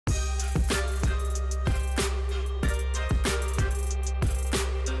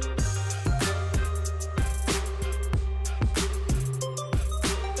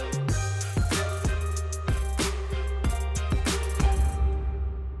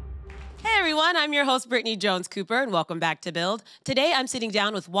everyone, I'm your host, Brittany Jones-Cooper, and welcome back to Build. Today, I'm sitting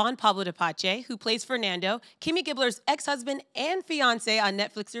down with Juan Pablo Di Pace, who plays Fernando, Kimmy Gibbler's ex-husband and fiance on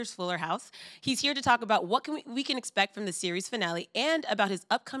Netflix's Fuller House. He's here to talk about what we can expect from the series finale and about his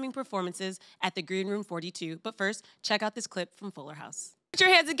upcoming performances at the Green Room 42. But first, check out this clip from Fuller House. Put your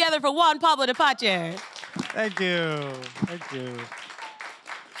hands together for Juan Pablo Di Pace. Thank you. Thank you.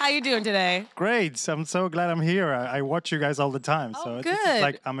 How you doing today? Great. I'm so glad I'm here. I watch you guys all the time. Oh, so good. It's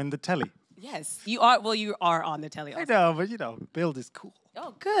like I'm in the telly. Yes, you are. Well, you are on the telly also. I know, but you know, Build is cool.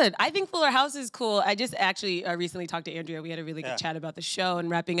 Oh, good. I think Fuller House is cool. I just actually recently talked to Andrea. We had a really good chat about the show and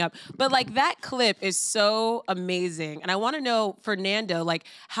wrapping up. But like that clip is so amazing. And I want to know, Fernando, like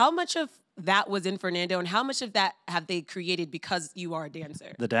how much of that was in Fernando and how much of that have they created because you are a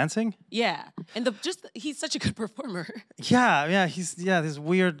dancer? The dancing? Yeah. And he's such a good performer. Yeah, he's this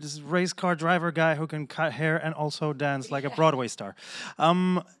weird race car driver guy who can cut hair and also dance like a Broadway star.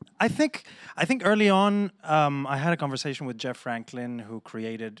 I think early on I had a conversation with Jeff Franklin, who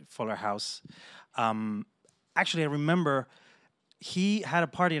created Fuller House. Actually, I remember he had a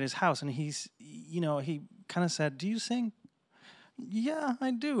party at his house and he kind of said, "Do you sing?" Yeah,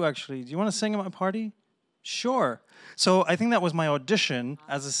 I do, actually. Do you want to sing at my party? Sure. So I think that was my audition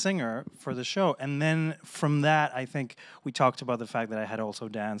as a singer for the show. And then from that, I think we talked about the fact that I had also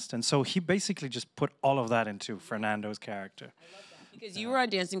danced. And so he basically just put all of that into Fernando's character. I love that. Because you were on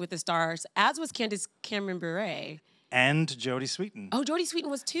Dancing with the Stars, as was Candace Cameron Bure. And Jodie Sweetin. Oh, Jodie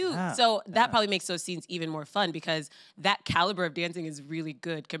Sweetin was too. Yeah, so that probably makes those scenes even more fun because that caliber of dancing is really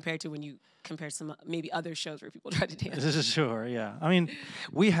good compared to when you compare some maybe other shows where people try to dance. Sure, yeah. I mean,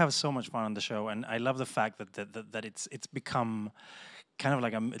 we have so much fun on the show, and I love the fact that it's become kind of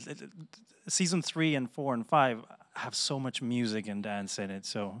like season 3 and 4 and 5 have so much music and dance in it.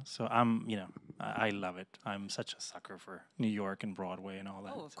 So I love it. I'm such a sucker for New York and Broadway and all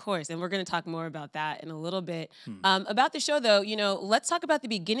that. Oh, of course. And we're going to talk more about that in a little bit. About the show, though, let's talk about the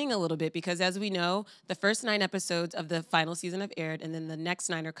beginning a little bit because as we know, the first 9 episodes of the final season have aired and then the next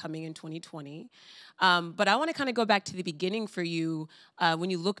 9 are coming in 2020. But I want to kind of go back to the beginning for you. When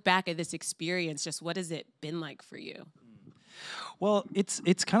you look back at this experience, just what has it been like for you? Well,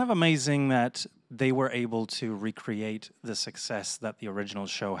 it's kind of amazing that they were able to recreate the success that the original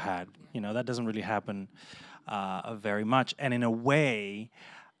show had. That doesn't really happen very much. And in a way,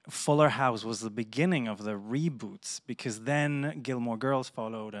 Fuller House was the beginning of the reboots because then Gilmore Girls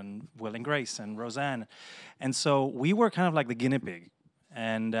followed and Will and Grace and Roseanne. And so we were kind of like the guinea pig.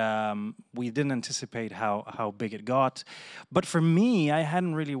 And we didn't anticipate how big it got. But for me, I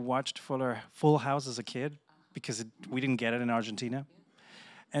hadn't really watched Full House as a kid because we didn't get it in Argentina.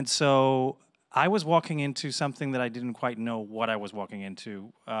 And so I was walking into something that I didn't quite know what I was walking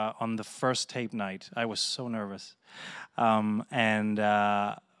into on the first tape night. I was so nervous. But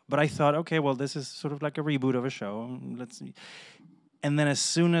I thought, okay, well, this is sort of like a reboot of a show. Let's see. And then as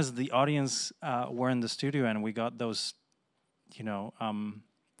soon as the audience were in the studio and we got those,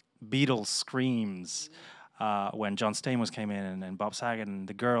 Beatles screams when John Stamos came in and Bob Saget and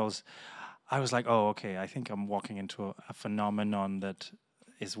the girls, I was like, oh, okay, I think I'm walking into a phenomenon that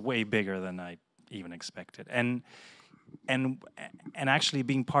is way bigger than I even expected. And actually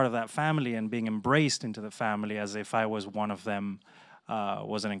being part of that family and being embraced into the family as if I was one of them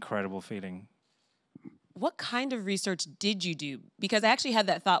was an incredible feeling. What kind of research did you do? Because I actually had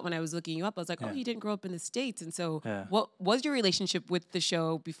that thought when I was looking you up. I was like, oh, you didn't grow up in the States. And so what was your relationship with the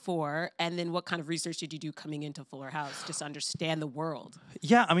show before? And then what kind of research did you do coming into Fuller House just to understand the world?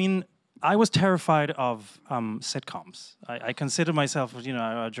 Yeah, I mean, I was terrified of sitcoms. I considered myself,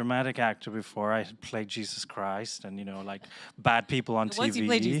 a dramatic actor before. I had played Jesus Christ and, like bad people on TV. Once you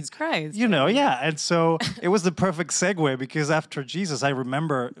played Jesus Christ. Yeah. And so it was the perfect segue because after Jesus, I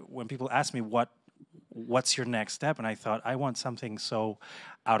remember when people asked me, what's your next step? And I thought, I want something so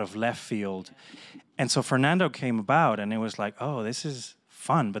out of left field. And so Fernando came about and it was like, oh, this is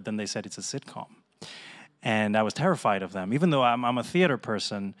fun. But then they said it's a sitcom. And I was terrified of them. Even though I'm a theater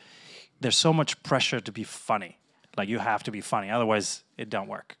person, there's so much pressure to be funny. Like you have to be funny, otherwise it don't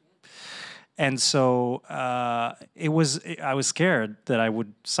work. And so I was scared that I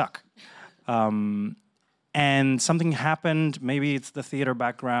would suck. And something happened, maybe it's the theater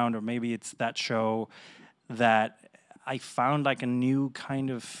background or maybe it's that show that I found like a new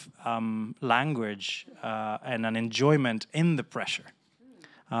kind of language and an enjoyment in the pressure.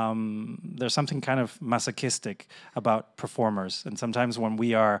 There's something kind of masochistic about performers. And sometimes when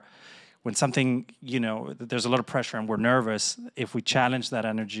something, there's a lot of pressure and we're nervous, if we challenge that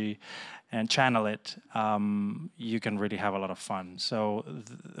energy and channel it, you can really have a lot of fun. So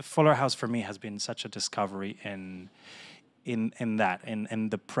Fuller House for me has been such a discovery in that, in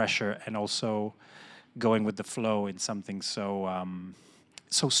the pressure, and also going with the flow in something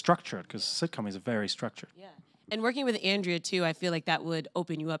so structured, because sitcom is very structured. Yeah. And working with Andrea too, I feel like that would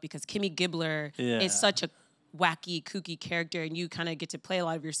open you up because Kimmy Gibbler Yeah. is such a wacky, kooky character, and you kind of get to play a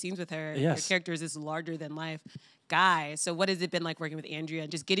lot of your scenes with her. Yes. Your character is this larger than life guy. So what has it been like working with Andrea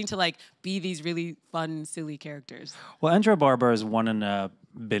and just getting to like be these really fun, silly characters? Well, Andrea Barber is 1 in a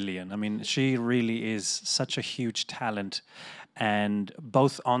billion. I mean, she really is such a huge talent, and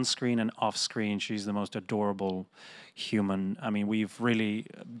both on screen and off screen, she's the most adorable human. I mean, we've really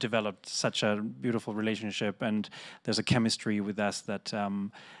developed such a beautiful relationship, and there's a chemistry with us that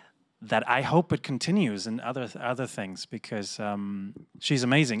that I hope it continues in other things, because she's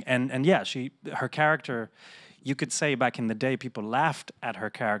amazing. And yeah, her character. You could say back in the day people laughed at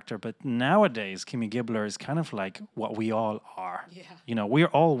her character, but nowadays Kimmy Gibbler is kind of like what we all are. Yeah. You know, we're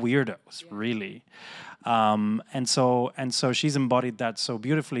all weirdos, really. And so she's embodied that so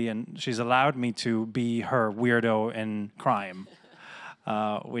beautifully, and she's allowed me to be her weirdo in crime,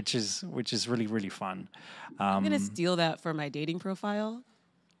 which is really, really fun. I'm gonna steal that for my dating profile.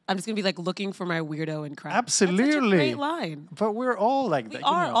 I'm just gonna be like looking for my weirdo in crime. Absolutely. That's such a great line. But we're all like that. We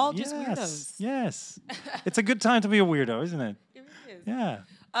are all yes, just weirdos. Yes. It's a good time to be a weirdo, isn't it? It really is.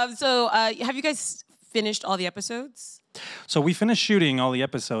 Yeah. So have you guys finished all the episodes? So we finished shooting all the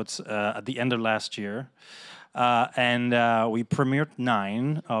episodes at the end of last year. And we premiered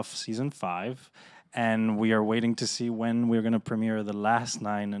 9 of season 5. And we are waiting to see when we're going to premiere the last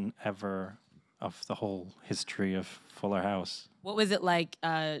 9 and ever of the whole history of Fuller House. What was it like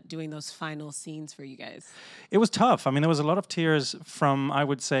doing those final scenes for you guys? It was tough. I mean, there was a lot of tears from, I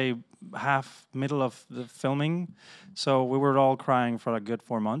would say, middle of the filming. So we were all crying for a good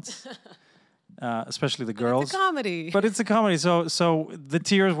 4 months, especially the girls. It's a comedy. But it's a comedy. So the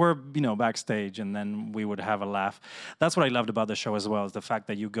tears were, backstage, and then we would have a laugh. That's what I loved about the show as well, is the fact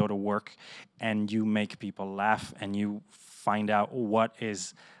that you go to work and you make people laugh, and you find out what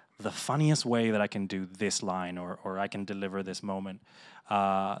is the funniest way that I can do this line, or I can deliver this moment.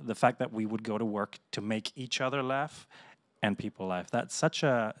 The fact that we would go to work to make each other laugh and people laugh, that's such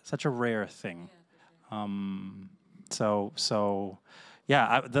a rare thing.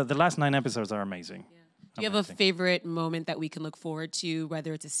 Yeah, the last 9 episodes are amazing. Yeah. Do you have a favorite moment that we can look forward to,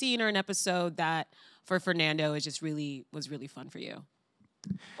 whether it's a scene or an episode that for Fernando was really fun for you?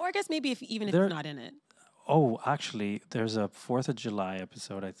 Or I guess maybe even if it's not in it. Oh, actually, there's a 4th of July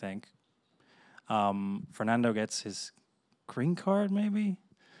episode, I think. Fernando gets his green card, maybe?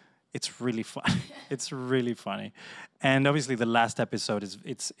 It's really fun. It's really funny. And obviously the last episode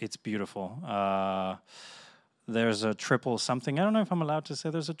it's beautiful. There's a triple something. I don't know if I'm allowed to say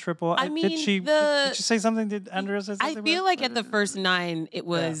there's a triple. Did she say something? Did Andrea say something? I feel like at the first 9, it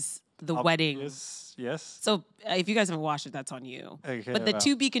was the wedding. Yes. So if you guys haven't watched it, that's on you. Okay, but the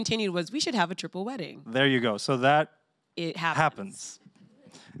to be continued was we should have a triple wedding. There you go. So that it happens.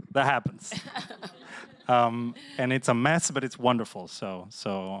 That happens. And it's a mess, but it's wonderful.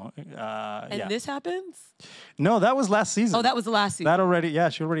 And this happens? No, that was last season. Oh, that was the last season.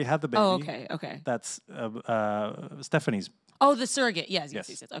 She already had the baby. Oh, okay. That's Stephanie's. Oh, the surrogate. Yes.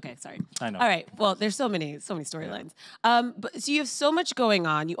 Okay, sorry. I know. All right. Well, there's so many storylines. But so you have so much going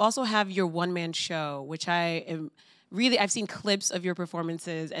on. You also have your one-man show, which I've seen clips of your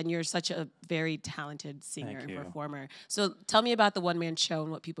performances, and you're such a very talented singer and performer. So tell me about the one-man show and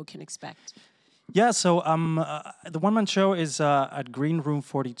what people can expect. Yeah, so the one-man show is at Green Room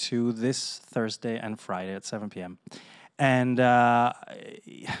 42 this Thursday and Friday at 7 p.m. And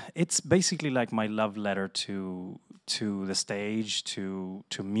it's basically like my love letter to the stage, to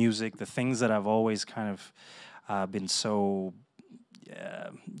music, the things that I've always kind of been so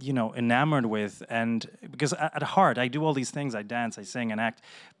enamored with. And because at heart, I do all these things. I dance, I sing, and act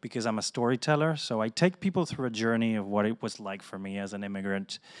because I'm a storyteller. So I take people through a journey of what it was like for me as an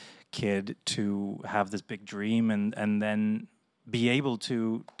immigrant kid to have this big dream and then be able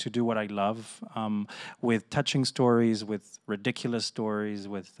to do what I love, with touching stories, with ridiculous stories,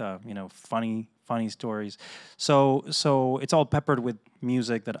 with funny stories. So it's all peppered with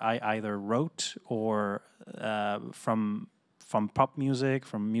music that I either wrote or from pop music,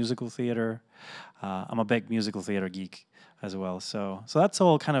 from musical theater. I'm a big musical theater geek as well. So that's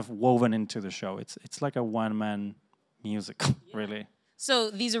all kind of woven into the show. It's like a one-man musical, really.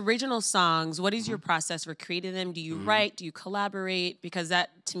 So these original songs, what is your process for creating them? Do you write? Do you collaborate? Because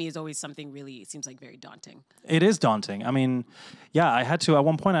that, to me, is always something really, seems like very daunting. It is daunting. I mean, yeah, at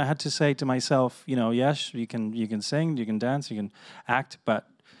one point I had to say to myself, yes, you can sing, you can dance, you can act, but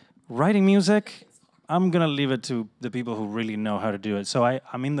writing music, I'm gonna leave it to the people who really know how to do it. So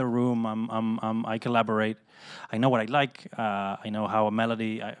I'm in the room, I collaborate I know what I like. I know how a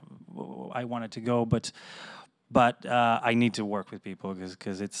melody I want it to go, but I need to work with people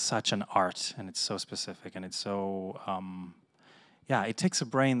because it's such an art and it's so specific and it's so yeah. It takes a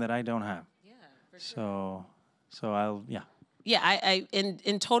brain that I don't have. Yeah, for sure. So I'll yeah. Yeah,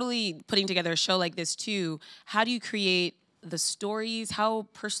 in totally putting together a show like this too, how do you create the stories? How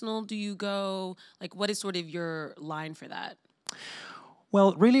personal do you go? Like, what is sort of your line for that?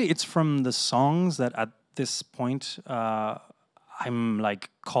 Well, really, it's from the songs that at this point I'm like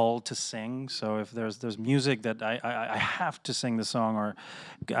called to sing. So if there's music that I have to sing the song, or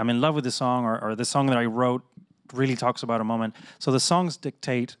I'm in love with the song, or the song that I wrote really talks about a moment. So the songs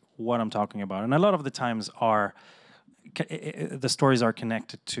dictate what I'm talking about, and a lot of the times the stories are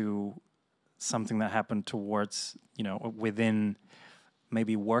connected to something that happened towards within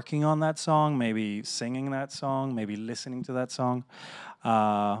maybe working on that song, maybe singing that song, maybe listening to that song.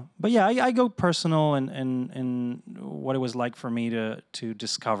 But yeah, I go personal in what it was like for me to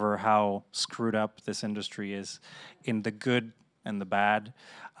discover how screwed up this industry is, in the good and the bad,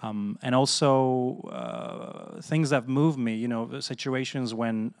 and also things that move me. The situations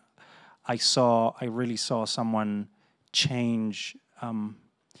when I really saw someone change.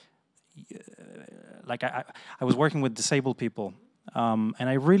 Like I was working with disabled people. And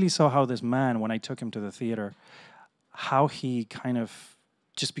I really saw how this man, when I took him to the theater, how he kind of,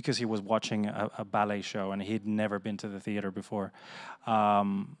 just because he was watching a ballet show and he'd never been to the theater before,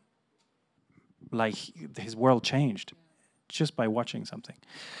 like his world changed just by watching something.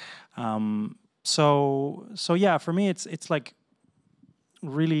 So yeah, for me, it's like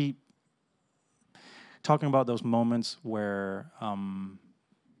really talking about those moments where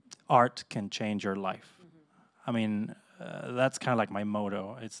art can change your life. I mean, that's kind of like my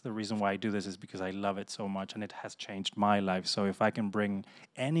motto. It's the reason why I do this is because I love it so much, and it has changed my life. So if I can bring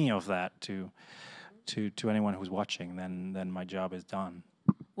any of that to anyone who's watching, then my job is done.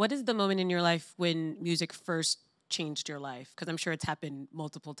 What is the moment in your life when music first changed your life? Because I'm sure it's happened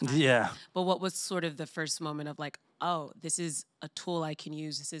multiple times. Yeah. But what was sort of the first moment of like, oh, this is a tool I can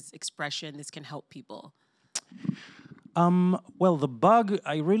use. This is expression. This can help people. Well, the bug,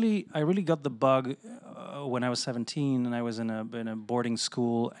 I really got the bug when I was 17, and I was in a boarding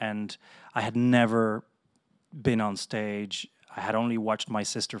school, and I had never been on stage. I had only watched my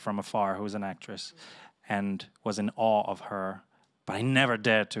sister from afar, who was an actress, and was in awe of her. But I never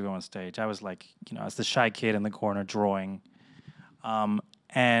dared to go on stage. I was like, as the shy kid in the corner drawing.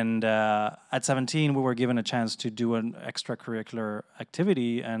 And at 17, we were given a chance to do an extracurricular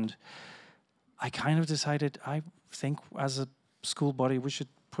activity, and I kind of decided, I think as a school body, we should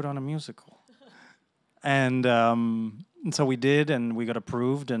put on a musical. And so we did, and we got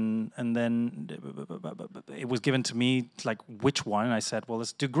approved, and then it was given to me, like, which one? And I said, well,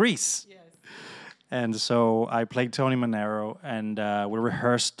 let's do Grease. Yes. And so I played Tony Manero, and we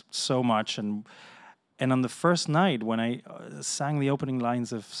rehearsed so much. And on the first night, when I sang the opening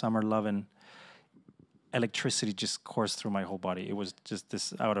lines of Summer Lovin', electricity just coursed through my whole body. It was just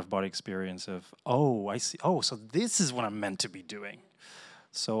this out-of-body experience of, oh, I see. Oh, so this is what I'm meant to be doing.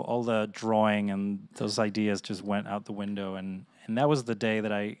 So all the drawing and those ideas just went out the window, and that was the day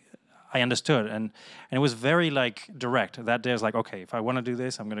that I understood, and it was very like direct. That day I was like, okay, if I want to do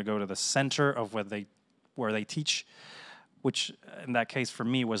this, I'm going to go to the center of where they teach, which in that case for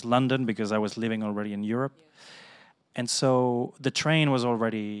me was London, because I was living already in Europe. Yeah. And so the train was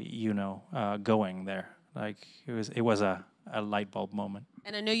already, going there. Like it was a light bulb moment.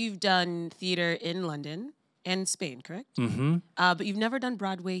 And I know you've done theater in London and Spain, correct? Mm-hmm. But you've never done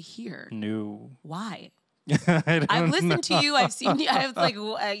Broadway here. No. Why? I've listened to you. I've seen you. I was like,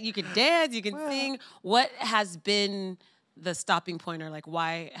 you can dance, you can sing. What has been the stopping point, or like,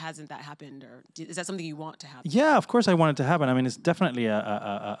 why hasn't that happened? Or is that something you want to happen? Yeah, of course I want it to happen. I mean, it's definitely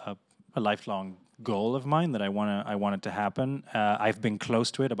a lifelong goal of mine that I want it to happen. I've been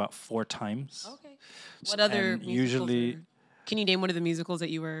close to it about 4 times. Okay. What other musicals? Usually, can you name one of the musicals that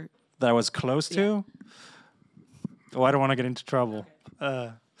you were that I was close to? Oh, I don't want to get into trouble.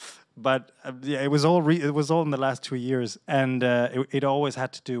 Okay. But yeah, it was all in the last 2 years, and it always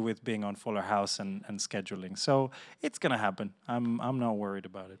had to do with being on Fuller House and scheduling. So it's gonna happen. I'm not worried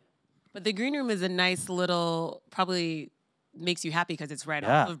about it. But the Green Room is a nice little, probably makes you happy because it's right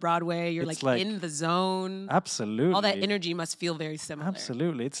off of Broadway. You're like in the zone. Absolutely. All that energy must feel very similar.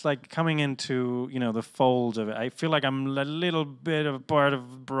 Absolutely. It's like coming into, the fold of it. I feel like I'm a little bit of a part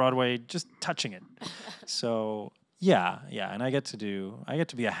of Broadway, just touching it. So yeah, and I get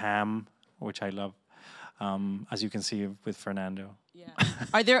to be a ham, which I love, as you can see with Fernando. Yeah.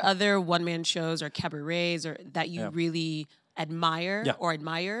 Are there other one-man shows or cabarets or that you really admire Yeah. or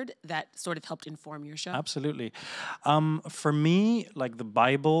admired that sort of helped inform your show? Absolutely. For me, like the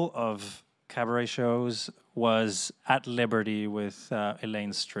Bible of cabaret shows was At Liberty with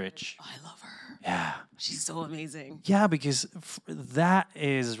Elaine Stritch. Oh, I love her. Yeah. She's so amazing. Yeah, because that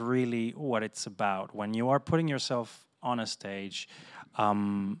is really what it's about. When you are putting yourself on a stage,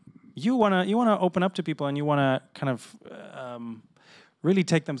 you wanna open up to people, and you wanna kind of really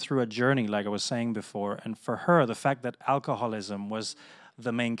take them through a journey, like I was saying before. And for her, the fact that alcoholism was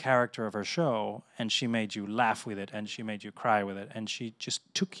the main character of her show, and she made you laugh with it, and she made you cry with it, and she just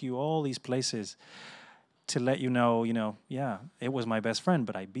took you all these places to let you know, yeah, it was my best friend,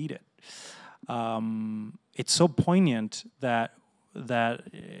 but I beat it. It's so poignant that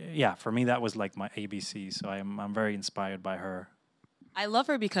yeah, for me that was like my ABC. So I'm very inspired by her. I love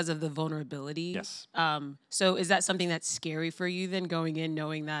her because of the vulnerability. Yes. So is that something that's scary for you then, going in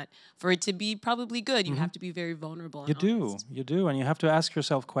knowing that for it to be probably good, you have to be very vulnerable and honest? You do, and you have to ask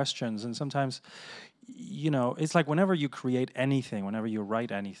yourself questions. And sometimes, it's like whenever you create anything, whenever you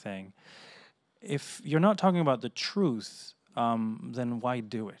write anything, if you're not talking about the truth, then why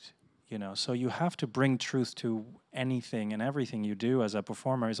do it? So you have to bring truth to anything and everything you do as a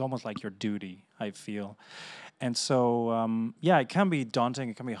performer. Is almost like your duty, I feel. And so, yeah, it can be daunting.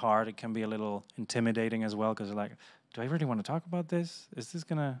 It can be hard. It can be a little intimidating as well, because you're like, do I really want to talk about this? Is this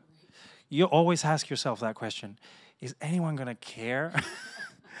gonna? You always ask yourself that question: is anyone gonna care?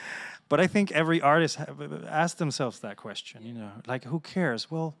 But I think every artist asked themselves that question. Like, who cares?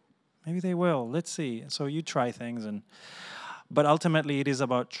 Well, maybe they will. Let's see. So you try things, but ultimately it is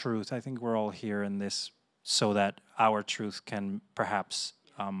about truth. I think we're all here in this so that our truth can perhaps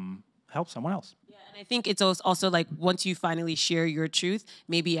help someone else. Yeah, and I think it's also like once you finally share your truth,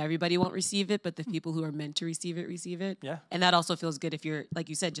 maybe everybody won't receive it, but the people who are meant to receive it. Yeah. And that also feels good if you're, like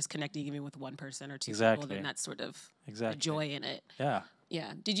you said, just connecting even with one person or two people, then that's sort of a joy in it. Yeah.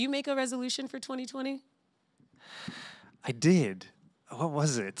 Yeah. Did you make a resolution for 2020? I did. What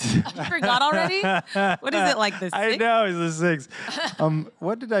was it? You forgot already? What is it, like the 6th? I know, it's the 6th.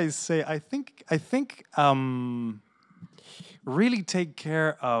 What did I say? I think really take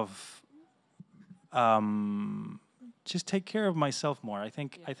care of just take care of myself more. I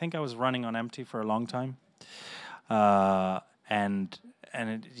think I was running on empty for a long time. And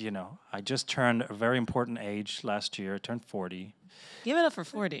it, I just turned a very important age last year. I turned 40. Give it up for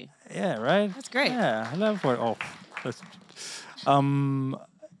 40. Yeah, right? That's great. Yeah, I love 40. Oh,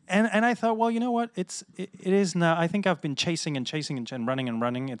 and I thought, well, you know what? It is now. I think I've been chasing and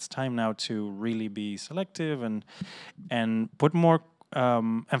running. It's time now to really be selective and put more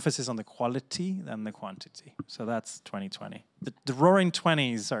emphasis on the quality than the quantity. So that's 2020. The roaring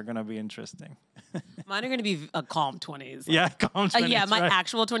 20s are going to be interesting. Mine are going to be a calm 20s. Yeah, calm 20s. Yeah, my right.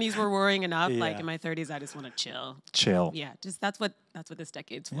 actual 20s were worrying enough. Yeah. Like in my 30s, I just want to chill. Chill. Yeah, just that's what this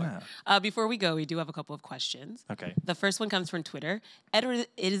decade's for. Yeah. Before we go, we do have a couple of questions. Okay. The first one comes from Twitter. Edward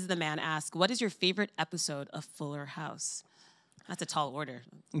Is the Man asks, what is your favorite episode of Fuller House? That's a tall order.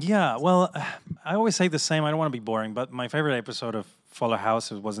 Yeah, well, I always say the same. I don't want to be boring, but my favorite episode of Fuller House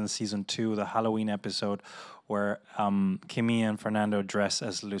was in season 2, the Halloween episode, where Kimmy and Fernando dress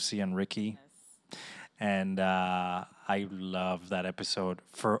as Lucy and Ricky. Yes. And I love that episode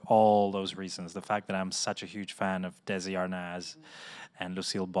for all those reasons. The fact that I'm such a huge fan of Desi Arnaz and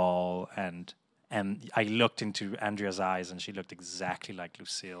Lucille Ball, and I looked into Andrea's eyes, and she looked exactly like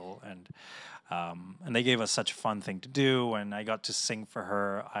Lucille, and they gave us such a fun thing to do, and I got to sing for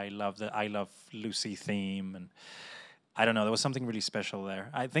her. I love the I Love Lucy theme, and I don't know, there was something really special there.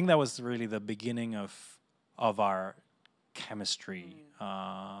 I think that was really the beginning of our chemistry,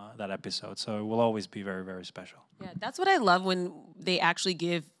 that episode. So it will always be very, very special. Yeah, that's what I love when they actually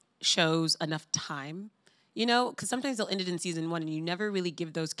give shows enough time. Because sometimes they'll end it in season 1 and you never really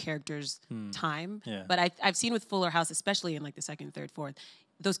give those characters time. Yeah. But I've seen with Fuller House, especially in like the 2nd, 3rd, 4th,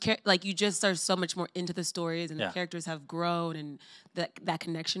 those like you just are so much more into the stories, and the characters have grown, and that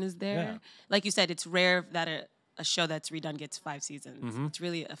connection is there. Yeah. Like you said, it's rare that a show that's redone gets 5 seasons. Mm-hmm. It's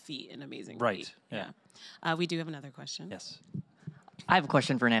really a feat, an amazing feat. Yeah. We do have another question. Yes. I have a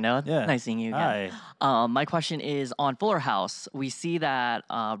question, Fernando. Yeah. Nice seeing you again. Hi. My question is on Fuller House. We see that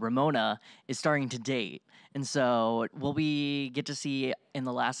Ramona is starting to date. And so will we get to see in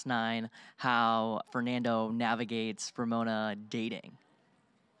the last 9 how Fernando navigates Ramona dating?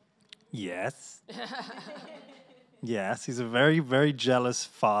 Yes. Yes, he's a very, very jealous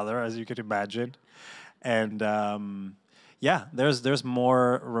father, as you could imagine. And yeah, there's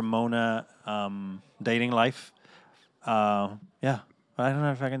more Ramona dating life. Yeah, but I don't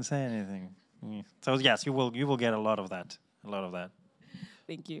know if I can say anything. So yes, you will get a lot of that.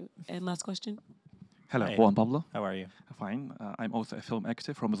 Thank you. And last question. Hello, Hi. Juan Pablo. How are you? Fine. I'm also a film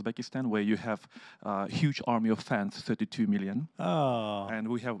actor from Uzbekistan, where you have a huge army of fans, 32 million. Oh. And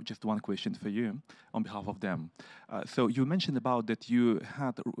we have just one question for you on behalf of them. So you mentioned about that you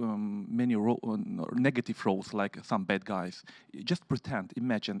had many negative roles, like some bad guys. Just pretend,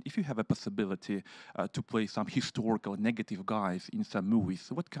 imagine, if you have a possibility to play some historical negative guys in some movies,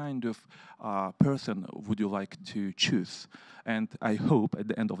 what kind of person would you like to choose? And I hope at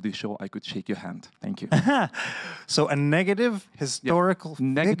the end of this show I could shake your hand. Thank you. So a negative historical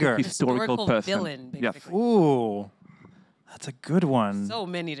Negative figure. historical person. Villain, Yeah. basically. Ooh, that's a good one. So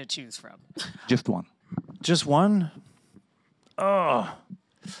many to choose from. Just one. Just one? Oh.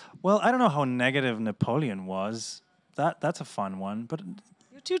 Well, I don't know how negative Napoleon was. That's a fun one, but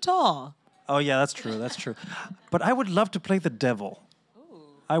You're too tall. oh yeah, that's true. That's true. But I would love to play the devil.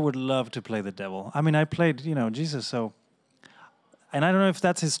 I would love to play the devil. I mean, I played, Jesus, so and I don't know if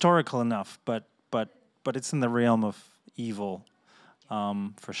that's historical enough, but it's in the realm of evil,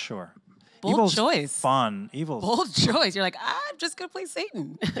 for sure. Bold Evil's choice. fun. Evil's Bold choice. You're like, I'm just going to play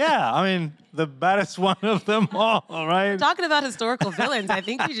Satan. yeah, I mean, the baddest one of them all, right? Talking about historical villains, I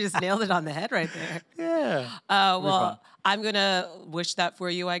think you just nailed it on the head right there. Yeah. Well, I'm going to wish that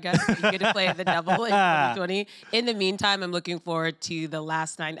for you, I guess. You get to play the devil in 2020. In the meantime, I'm looking forward to the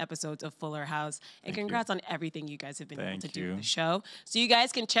last 9 episodes of Fuller House. And congrats on everything you guys have been able to do with the show. So you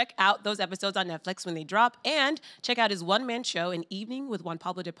guys can check out those episodes on Netflix when they drop and check out his one-man show, An Evening with Juan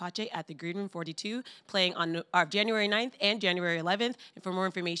Pablo Di Pace at the Green Room 42, playing on January 9th and January 11th. And for more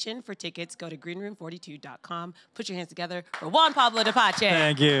information, for tickets, go to greenroom42.com. Put your hands together for Juan Pablo Di Pace.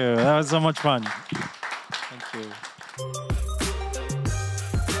 Thank you. That was so much fun. Thank you.